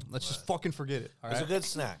 okay? Let's just fucking forget it. All It was right. a good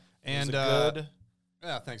snack. And, it was a good.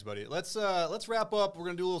 Yeah, thanks, buddy. Let's wrap up. We're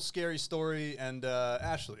gonna do a little scary story. And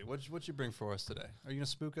Ashley, what'd you bring for us today? Are you gonna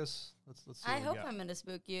spook us? Let's see. I what we hope got. I'm going to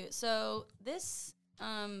spook you. So this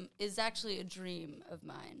is actually a dream of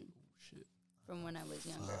mine Shit. from when I was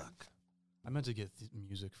younger. I meant to get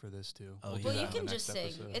music for this too. Oh, We'll do Well, that you in the can next just sing.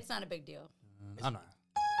 episode. It's not a big deal. I'm not.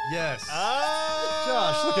 Yes. Oh,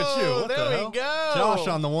 Josh, look at you. What there the we hell? go. Josh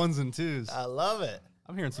on the ones and twos. I love it.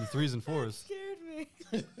 I'm hearing some threes and fours. Scared me.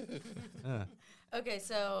 Yeah. Okay,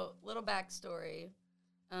 so little backstory.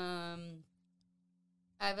 I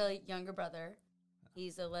have a younger brother.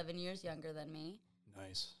 He's 11 years younger than me.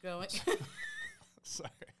 Nice. Growing. Sorry.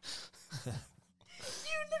 You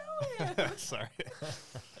know him. Sorry.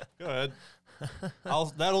 Go ahead.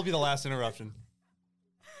 That'll be the last interruption.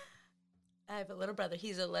 I have a little brother.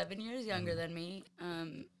 He's 11 years younger than me.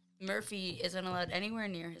 Murphy isn't allowed anywhere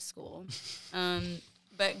near his school.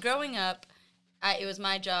 But growing up, it was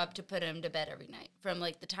my job to put him to bed every night. From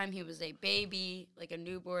like the time he was a baby, like a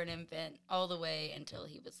newborn infant, all the way until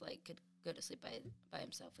he was like could go to sleep by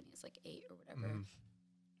himself when he was like 8 or whatever.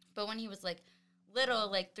 But when he was like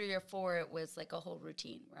little, like 3 or 4, it was like a whole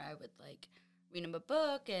routine where I would like read him a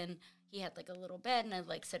book, and he had like a little bed, and I'd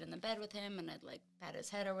like sit in the bed with him, and I'd like pat his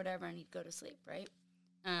head or whatever, and he'd go to sleep, right?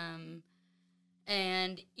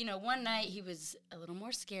 And, you know, one night he was a little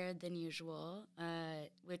more scared than usual,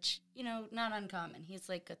 which, you know, not uncommon. He's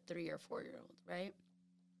like a 3 or 4-year-old, right?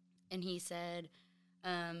 And he said,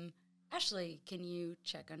 Ashley, can you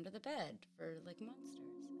check under the bed for like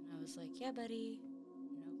monsters? And I was like, yeah, buddy,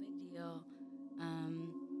 no big deal.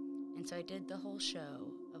 And so I did the whole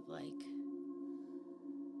show of like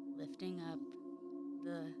lifting up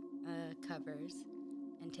the covers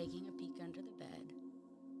and taking a peek under the bed.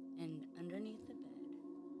 And underneath the bed,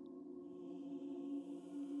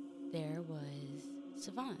 there was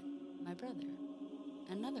Savant, my brother,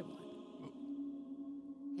 another one.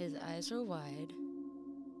 His eyes were wide,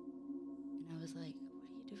 and I was like, what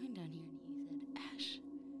are you doing down here? And he said, Ash,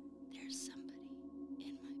 there's somebody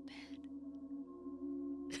in my bed.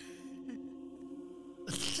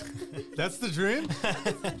 That's the dream?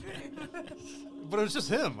 But it was just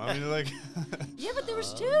him. I mean, like. Yeah, but there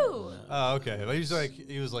was 2. Oh, okay. But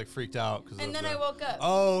he was like freaked out. And then I woke up.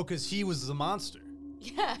 Oh, because he was the monster.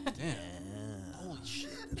 Yeah. Damn. Holy shit.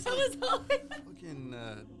 That was all Fucking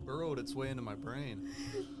burrowed its way into my brain.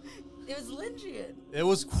 It was Lynchian. It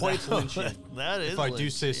was quite Lynchian. That is. If I do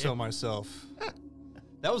say so Lynchian. myself.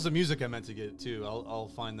 That was the music I meant to get too. I'll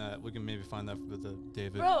find that. We can maybe find that with the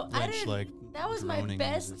David Bro, I Lynch didn't. like. That was my droning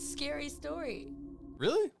best music. scary story.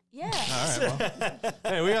 Really? Yeah. All right. Well,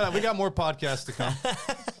 hey, we got more podcasts to come.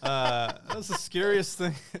 That's the scariest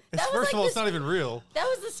thing. First of all, it's not even real. That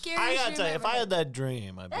was the scariest I gotta dream tell you, ever if I had. had that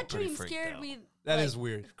dream, I'd That be pretty dream freaked scared out. me. That is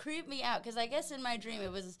weird. Creeped me out because I guess in my dream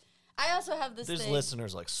it was. I also have this There's thing.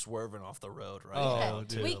 listeners like swerving off the road right Oh, now, dude.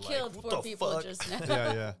 too. We Like, killed what 4 the people fuck? just now.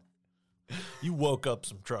 Yeah. You woke up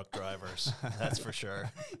some truck drivers, that's for sure.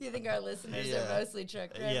 You think our listeners Yeah. are mostly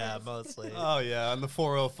truck drivers? Yeah, mostly. Oh yeah, on the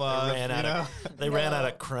 405. They ran out you know? of they ran out No.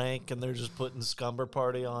 of crank, and they're just putting Scumber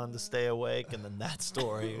Party on to stay awake, and then that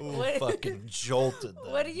story What- fucking jolted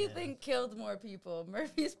them. What do you think killed more people,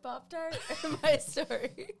 Murphy's Pop-Tart or my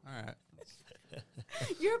story? All right.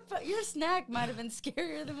 Your snack might have been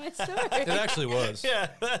scarier than my story. It actually was. Yeah,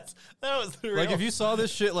 that was the real. Like if you saw this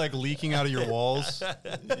shit like leaking out of your walls,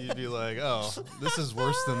 you'd be like, "Oh, this is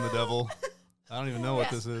worse than the devil." I don't even know what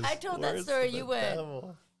this is. I told that Where's story. the You went.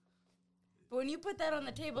 devil? But when you put that on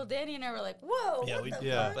the table, Danny and I were like, "Whoa!" Yeah, what we the did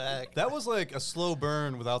Yeah. fuck? back. That was like a slow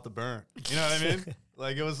burn without the burn. You know what I mean?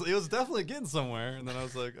 Like it was definitely getting somewhere, and then I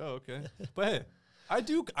was like, "Oh, okay." But hey,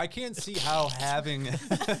 I can't see how having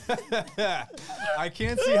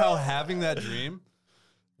having that dream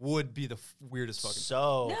would be the weirdest fucking.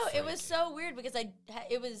 So No, it was freaky. so weird because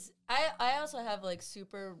I also have like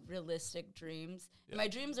super realistic dreams. Yeah. My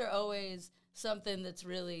dreams are always something that's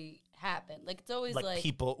really happened. Like it's always like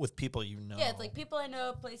people with people you know. Yeah, it's like people I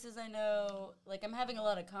know, places I know. Like I'm having a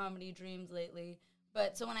lot of comedy dreams lately.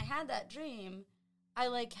 But so when I had that dream, I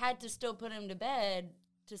like had to still put him to bed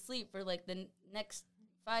to sleep for like the next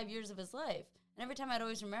 5 years of his life. And every time I'd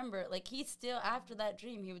always remember, like he still after that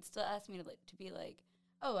dream, he would still ask me to be like,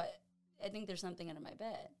 "Oh, I think there's something under my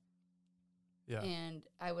bed." Yeah. And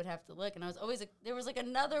I would have to look, and I was always there was like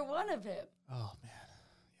another one of him. Oh man.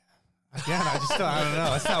 Again, I don't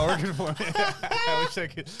know. It's not working for me. I wish I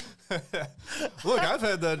could. Look, I've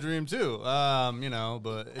had that dream too. You know,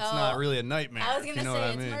 but it's not really a nightmare. I was if gonna you know say what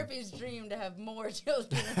I it's mean. Murphy's dream to have more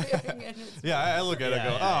children appearing in his. Yeah, I look at it and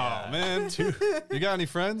go, Yeah, oh man, you got any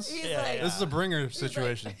friends? He's Yeah, like, yeah. This is a bringer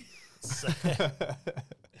situation.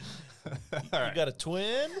 You got a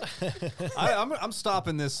twin? I'm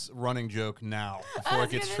stopping this running joke now I before was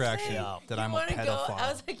it gets gonna traction say, that you I'm a wanna pedophile. Go,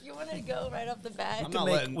 I was like, you want to go right off the bat? I'm not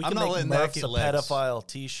letting- we I'm can not make letting that Murphs get a legs. pedophile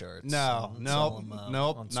T-shirts. No, and sell nope, 'em, on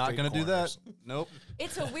nope, not street gonna do that. corners. Nope.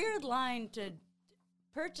 It's a weird line to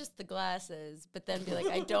purchase the glasses, but then be like,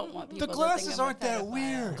 I don't want people. The to glasses think I'm a aren't that pedophile.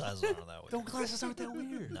 weird. Glasses aren't that The weird. glasses aren't that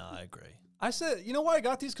weird. No, I agree. I said, you know why I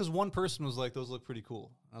got these? Because one person was like, "Those look pretty cool."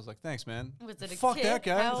 I was like, "Thanks, man." Was it a Fuck kid? that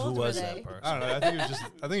guy. How old Who were was they? that person? I don't know.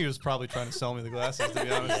 I think he was probably trying to sell me the glasses. To be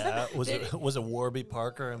honest. Yeah, was it Warby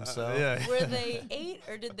Parker himself? Yeah. Were they 8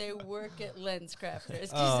 or did they work at Lens Crafters? Because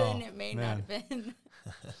Oh, then it may not have been.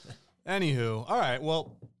 Anywho, all right.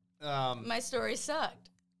 Well, My story sucked.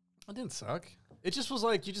 it didn't suck. It just was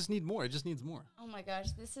like you just need more. It just needs more. Oh my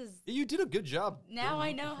gosh, this is. You did a good job. Now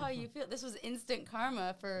I know how you feel. This was instant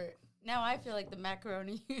karma for. Now I feel like the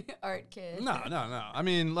macaroni art kid. No. I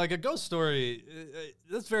mean, like a ghost story,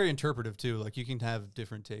 that's very interpretive too. Like you can have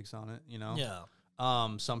different takes on it. You know.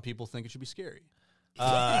 Yeah. Some people think it should be scary.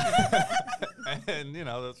 And you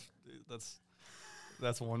know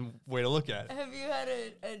that's one way to look at it. Have you had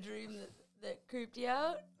a dream that creeped you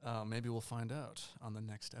out? Maybe we'll find out on the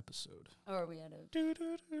next episode. Or we had a.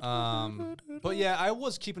 But yeah, I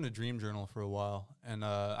was keeping a dream journal for a while, and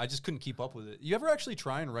I just couldn't keep up with it. You ever actually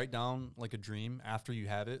try and write down like a dream after you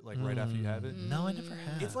have it, like right after you have it? No, I never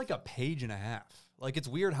have. It's like a page and a half. Like it's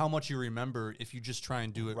weird how much you remember if you just try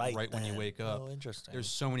and do it right when you then. wake up. Oh, interesting. There's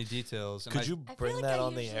so many details. And Could you I feel bring like that I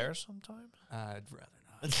on the usually- air sometime? I'd rather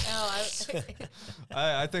not. Oh,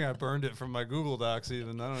 I think I burned it from my Google Docs.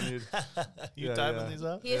 Even I don't need. You Yeah, typing yeah. these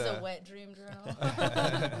up? he has Yeah. a wet dream journal.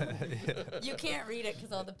 You can't read it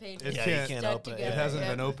because all the pages It are can't- you can't stuck open it. together. It hasn't yeah.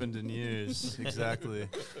 been opened in years. Exactly.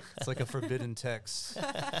 It's like a forbidden text.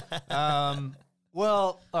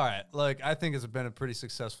 Well, all right. Like I think it's been a pretty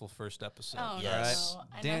successful first episode. Oh Yes. no!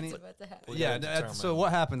 I know Danny- what's about to happen. Well, Yeah. gotta So determine.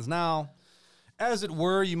 what happens now? As it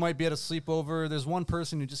were, you might be at a sleepover. There's one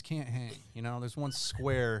person who just can't hang. You know, there's one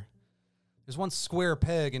square. There's one square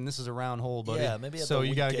peg, and this is a round hole, buddy. Yeah, maybe. At So the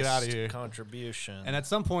you got to get out of weakest here. Contribution. And at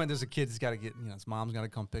some point, there's a kid who's got to get. You know, his mom's got to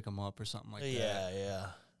come pick him up or something like that. yeah.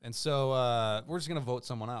 And so we're just gonna vote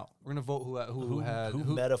someone out. We're gonna vote who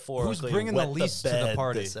metaphorically who's bringing the wet least to the bed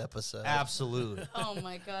party. this episode. Absolutely. Oh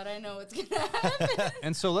my god! I know what's gonna happen.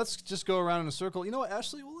 And so let's just go around in a circle. You know what,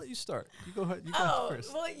 Ashley? We'll let you start. You go ahead. You go Oh,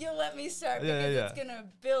 first. well, you'll let me start Yeah, because yeah, it's gonna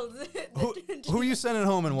build. Who are you sending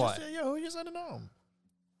home and why? Just, yeah, who you sending home?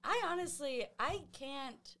 I honestly, I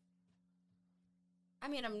can't. I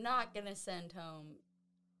mean, I'm not gonna send home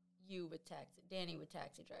you with Danny with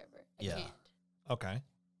taxi driver. I Yeah. can't. Okay.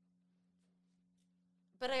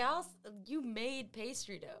 But you made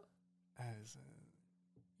pastry dough.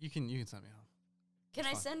 You can send me home. Can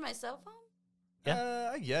I fine. send myself home?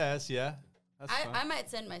 I guess, yeah. That's fine. I might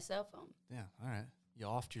send myself home. Yeah, all right. You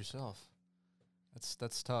offed yourself.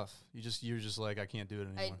 That's tough. You're just like, I can't do it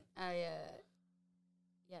anymore. I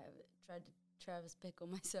tried to Travis pickle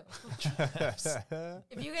myself.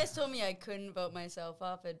 If you guys told me I couldn't vote myself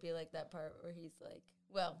off, it'd be like that part where he's like,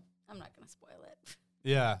 well, I'm not going to spoil it.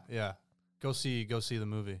 Yeah. Go see the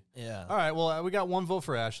movie. Yeah. All right, well, we got one vote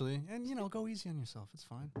for Ashley. And, go easy on yourself. It's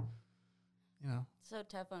fine. So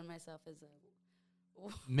tough on myself as a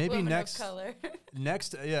Maybe woman next of color.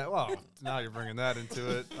 Next, yeah, well, now you're bringing that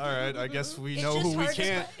into it. All right, I guess we It's know just who we hard to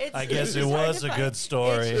can't. I guess it's it just hard was to a find- good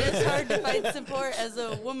story. It's just hard to find support as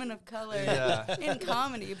a woman of color Yeah. in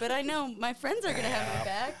comedy. But I know my friends are going to have my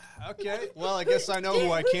back. Okay, well, I guess I know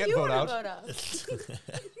who I can't you vote wanna out. vote off?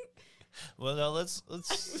 Well, no, let's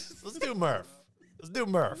do Murph. Let's do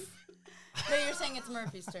Murph. No, you're saying it's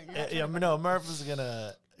Murphy's turn. You're not Yeah, talking no, Murph is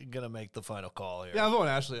gonna make the final call here. Yeah, I'm voting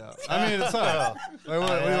Ashley out. I mean, it's all right. What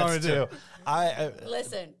do you want me to do? about-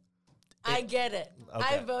 Listen, I get it.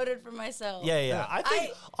 I Okay. voted for myself. Yeah. I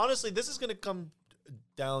think honestly, this is gonna come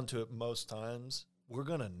down to it. Most times, we're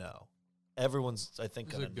gonna know. Everyone's, I think,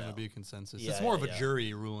 There's gonna going know. to be consensus. Yeah, it's more of a yeah.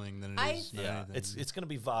 jury ruling than it is Yeah, anything. it's gonna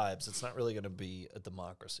be vibes. It's not really gonna be a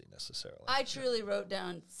democracy necessarily. I truly wrote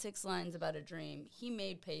down 6 lines about a dream. He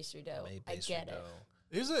made pastry dough. Made I pastry get it. dough.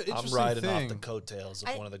 Here's an I'm interesting riding thing. off the coattails of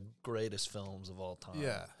I- one of the greatest films of all time.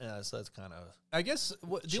 Yeah. So that's kind of I guess the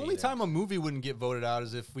only cheating. time a movie wouldn't get voted out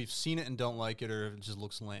is if we've seen it and don't like it, or if it just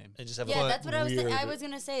looks lame. and just have Yeah, a that's what I was saying. I weird- was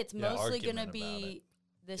going to say it's Yeah, mostly going to argument about be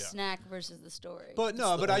the Yeah. snack versus the story. But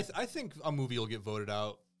no, the but only- I think a movie will get voted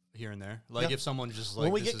out here and there. Like Yeah. if someone just like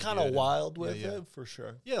when we this get is kind good of and- wild with yeah. it, for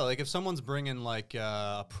sure. Yeah, like if someone's bringing like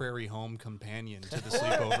a prairie home companion to the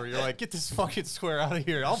sleepover, you're like, get this fucking square out of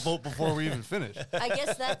here. I'll vote before we even finish. I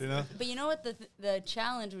guess that's, You know? but you know what the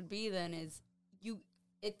challenge would be then is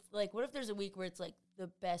it's like, what if there's a week where it's like the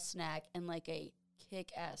best snack and like a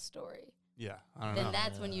kick-ass story? Yeah, I don't Then know.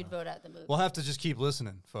 that's when you'd vote out the movie. We'll have to just keep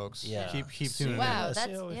listening, folks. Yeah. Keep See- tuning Wow, in. see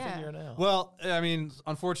that's- how we yeah. figure it out. Well, I mean,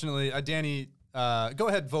 unfortunately, Danny, go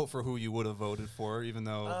ahead, vote for who you would have voted for, even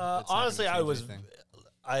though it's not gonna honestly, I change was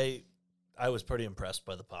anything. I was pretty impressed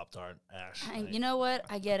by the Pop-Tart, Ash. You know what?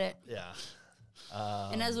 I get it. Yeah.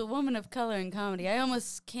 And as a woman of color in comedy, I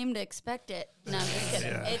almost came to expect it. No, I'm just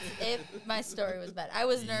kidding. Yeah. My story was bad. I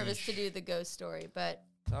was nervous to do the ghost story, but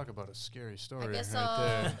Talk about a scary story I guess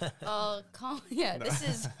right there. I'll call. Yeah,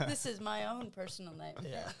 this is my own personal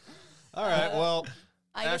nightmare. Yeah. All right, well,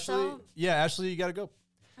 I guess Ashley, Ashley, you got to go.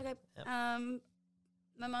 okay. Yep.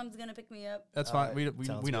 My mom's gonna pick me up. That's All fine. right, We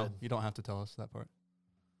sounds know. good. You don't have to tell us that part.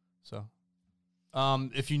 So,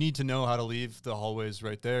 if you need to know how to leave, the hallway's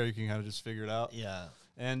right there. You can kind of just figure it out. Yeah.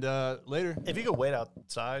 And later, If you could wait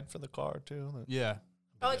outside for the car too. yeah,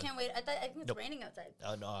 Oh, I can't wait. I think it's Nope. raining outside.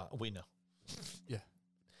 No, we know. yeah.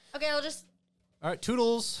 Okay, I'll just. All right,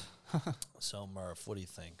 toodles. So Murph, what do you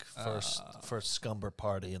think? First scumber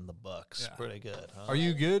party in the books. Yeah. Pretty good, huh? Are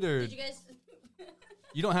you good, or Did you guys?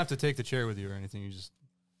 you don't have to take the chair with you or anything? You just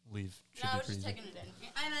leave. Should No, I be was just pretty easy. taking it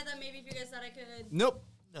in. And I thought maybe if you guys thought I could. Nope.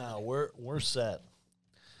 No, we're set.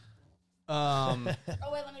 Oh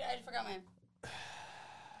wait, I forgot mine.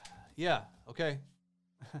 Yeah. Okay.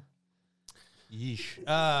 Yeesh.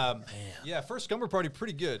 Yeah, first scumber party,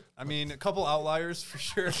 pretty good. I mean, a couple outliers for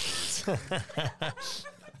sure.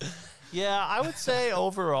 Yeah, I would say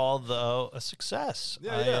overall though a success.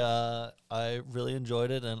 Yeah, I really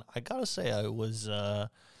enjoyed it, and I gotta say I was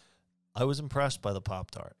impressed by the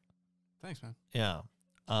Pop-Tart. Thanks, man. Yeah.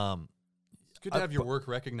 It's good to have your work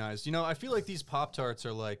recognized. You know, I feel like these Pop-Tarts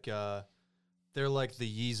are like they're like the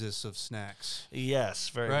Yeezus of snacks. Yes,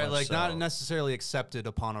 very Right, much like so. not necessarily accepted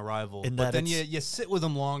upon arrival, In but that then it's- you sit with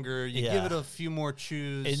them longer. You Yeah. give it a few more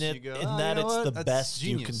chews. In you go, in "Oh, that you know it's what? the That's best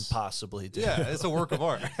you can genius." possibly do. Yeah, it's a work of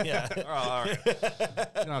art. Yeah. All right. You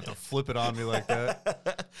don't have to flip it on me like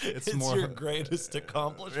that. It's more your of a- greatest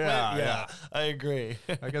accomplishment. Yeah. I agree.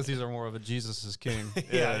 I guess these are more of a Jesus is king.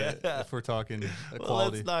 Yeah. If we're talking Well,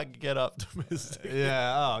 equality. let's not get optimistic.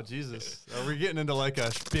 Yeah. Oh, Jesus. Are we getting into like a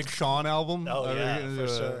Big Sean album? Oh, Are we yeah, getting for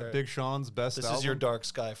into sure. Big Sean's best This album? is your Dark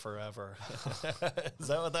Sky Forever. Is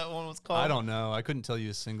that what that one was called? I don't know. I couldn't tell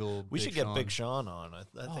you a single. We Big should get Sean. Big Sean on. I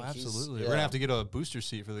Oh, think absolutely. He's, We're gonna have to get a booster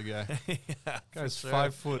seat for the guy. yeah, Guy's for sure.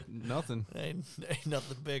 5 foot nothing. Ain't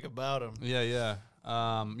nothing big about him. Yeah, yeah.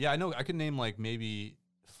 Yeah, I know. I could name like maybe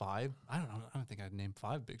 5. I don't know. I don't think I'd name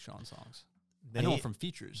 5 Big Sean songs. I know him from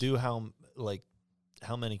features. Do how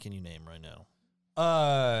many can you name right now?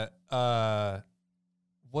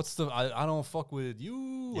 what's the I don't fuck with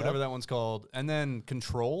you, whatever that one's called, and then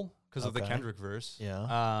Control because of the Kendrick verse.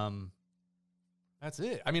 Yeah. That's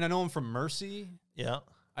it. I mean, I know him from Mercy. Yeah.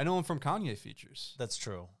 I know him from Kanye features. That's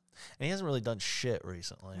true. And he hasn't really done shit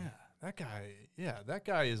recently. Yeah, that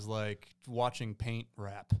guy is like watching paint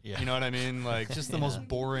rap. Yeah. You know what I mean? Like just the most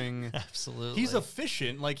boring. Absolutely. He's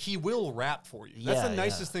efficient. Like he will rap for you. That's the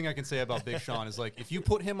nicest thing I can say about Big Sean is like if you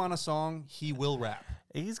put him on a song, he will rap.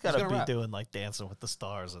 He's got to be doing like Dancing with the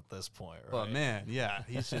Stars at this point, right? But man, yeah,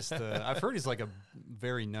 he's just. I've heard he's like a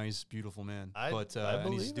very nice, beautiful man. I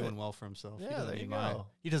and he's doing it. well for himself. Yeah, there you go.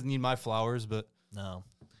 He doesn't need my flowers, but no.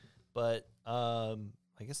 But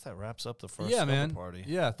I guess that wraps up the first party.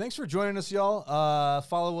 Yeah, thanks for joining us, y'all.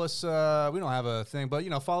 Follow us. We don't have a thing, but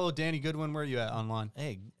follow Danny Goodwin. Where are you at online?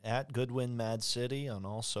 Hey, at Goodwin Mad City on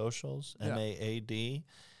all socials. MAAD.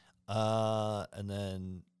 And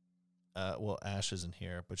then, Ash isn't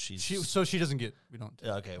here, but she doesn't get. We don't.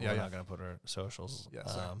 Okay, we're not gonna put her socials. Yeah,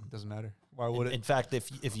 doesn't matter. Why would it? In fact,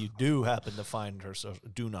 if you do happen to find her social,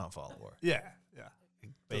 do not follow her. Yeah.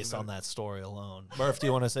 Based on that story alone. Murph, do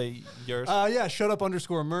you want to say yours? Yeah,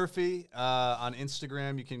 shut_up_Murphy on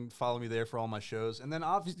Instagram. You can follow me there for all my shows. And then,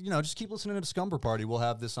 obviously, just keep listening to Scumber Party. We'll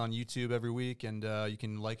have this on YouTube every week, and you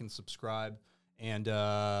can like and subscribe. And,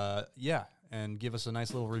 and give us a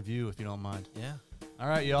nice little review if you don't mind. Yeah. All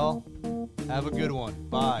right, y'all. Have a good one.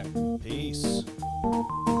 Bye. Peace.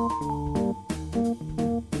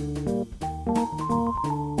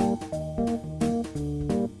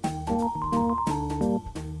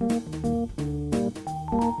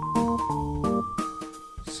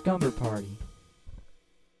 Scumber Party.